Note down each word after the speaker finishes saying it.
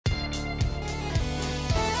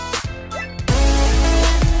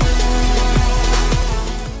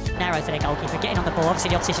narrow for their goalkeeper, getting on the ball. Obviously,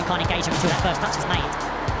 the opposition can't engage him until that first touch is made.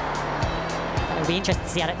 But it'll be interesting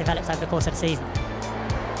to see how that develops over the course of the season.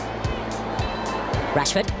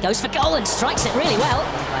 Rashford goes for goal and strikes it really well.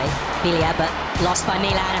 By Bilia, but lost by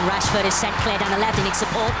Milan, and Rashford is sent clear down the left. He needs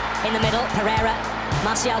support in the middle. Pereira,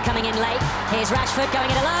 Martial coming in late. Here's Rashford going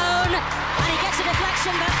it alone, and he gets a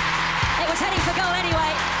deflection, but it was heading for goal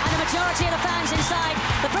anyway. And the majority of the fans inside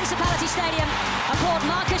the Principality Stadium applaud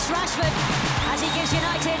Marcus Rashford as he gives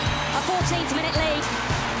United a 14th minute lead.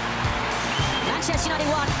 Manchester United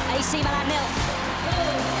 1, AC Milan 0.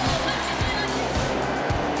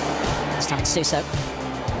 This time it's Suso.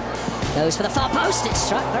 Goes for the far post. It's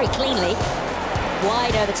struck very cleanly.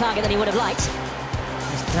 Wider the target than he would have liked.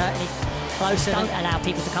 It's certainly closer. Don't allow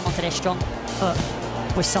people to come onto their strong foot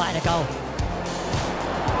with sight of the goal.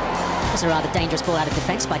 It's a rather dangerous ball out of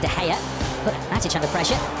defence by De Gea. But Matic under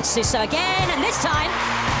pressure. It's Suso again, and this time,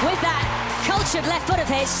 with that cultured left foot of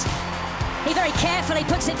his, he very carefully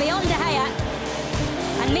puts it beyond De Gea.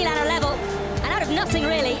 And Milan are level. And out of nothing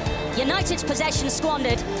really, United's possession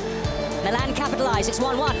squandered. Milan capitalise, it's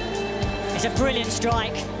 1-1. It's a brilliant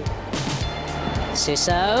strike.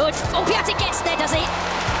 Suso, oh, Piatek gets there, does he?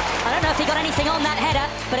 I don't know if he got anything on that header,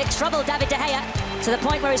 but it troubled David De Gea to the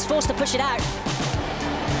point where he's forced to push it out.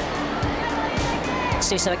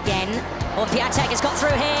 Suso again. Oh, Piatek has got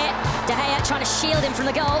through here. De Gea trying to shield him from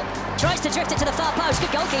the goal. Tries to drift it to the far post.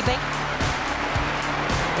 Good goalkeeping.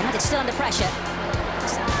 United still under pressure.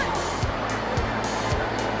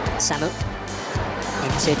 Samu.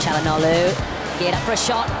 Into Çalhanoğlu, geared up for a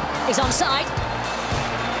shot. He's onside.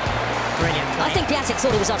 Brilliant play. I think Piatek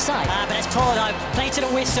thought he was offside. But it's poor though. Play to the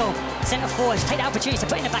whistle. Centre forwards take the opportunity to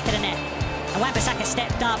put it in the back of the net. And Wan-Bissaka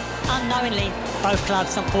stepped up unknowingly. Both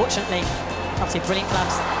clubs, unfortunately, obviously brilliant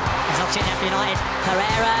clubs. There's an opportunity now for United.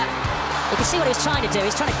 Pereira. You can see what he was trying to do.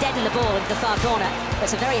 He's trying to deaden the ball into the far corner. But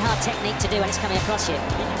it's a very hard technique to do when it's coming across you.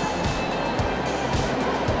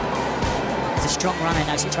 It's a strong runner in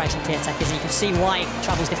those situations, Piatek, and you can see why he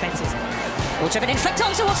troubles defences. All driven in, flicked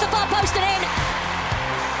on towards the far post and in.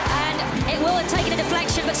 And it will have taken a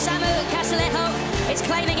deflection, but Samu Castillejo is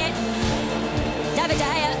claiming it. David De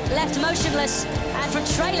Gea left motionless, and from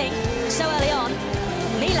trailing so early on,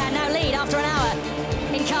 Milan now lead after an hour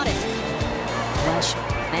in Cardiff. Welsh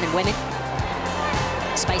men and women.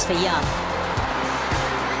 Space for Young.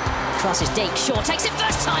 Cross is deep. Shaw takes it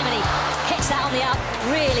first time, and he hits that on the up.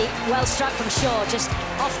 Really well struck from Shaw, just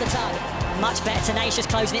off the target. Much better, tenacious,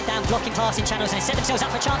 closing it down, blocking passing channels, and they set themselves up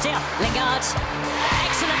for a chance here. Lingard,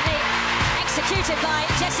 excellently executed by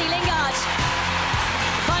Jesse Lingard.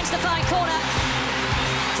 Finds the fine corner,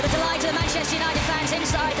 to the delight of the Manchester United fans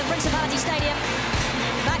inside the Principality Stadium.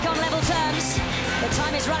 Back on level terms. The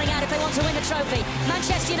time is running out if they want to win the trophy.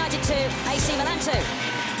 Manchester United 2, AC Milan 2.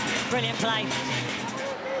 Brilliant play.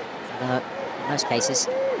 In most cases,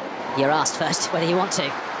 you're asked first whether you want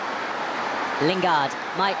to. Lingard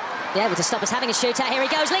might be able to stop us having a shootout. Here he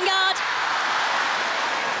goes, Lingard!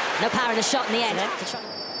 No power in the shot in the end.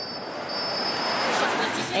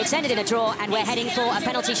 It's ended in a draw, and we're heading for a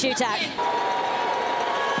penalty shootout.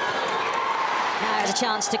 Now there's a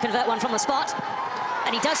chance to convert one from the spot,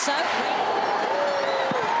 and he does so.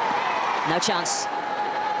 No chance.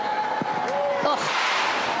 Oh.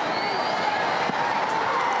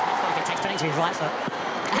 To his right foot.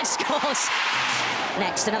 And scores.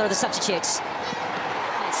 Next, another of the substitutes. And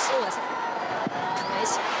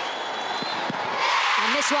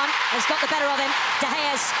this one has got the better of him. De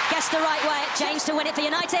Gea's guessed the right way. James to win it for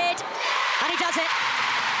United. And he does it.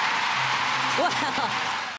 Well,